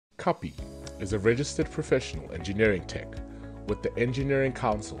Kapis is a registered professional engineering tech with the Engineering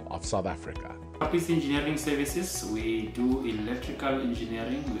Council of South Africa. Kapis Engineering Services, we do electrical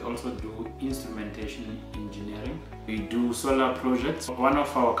engineering, we also do instrumentation engineering. We do solar projects. One of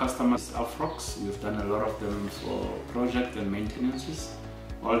our customers is Afrox. We've done a lot of them for project and maintenances.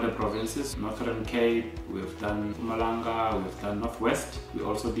 All the provinces, Northern Cape, we've done Mpumalanga, we've done Northwest. We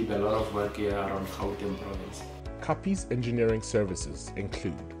also did a lot of work here around Gauteng province. Kapis engineering services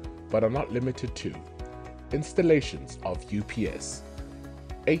include, but are not limited to, installations of UPS,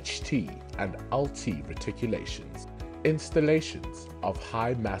 HT and LT reticulations, installations of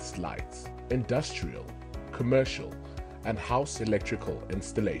high mast lights, industrial, commercial and house electrical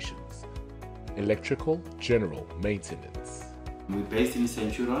installations, electrical general maintenance. We're based in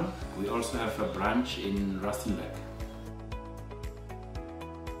Centurion. We also have a branch in Rustenburg.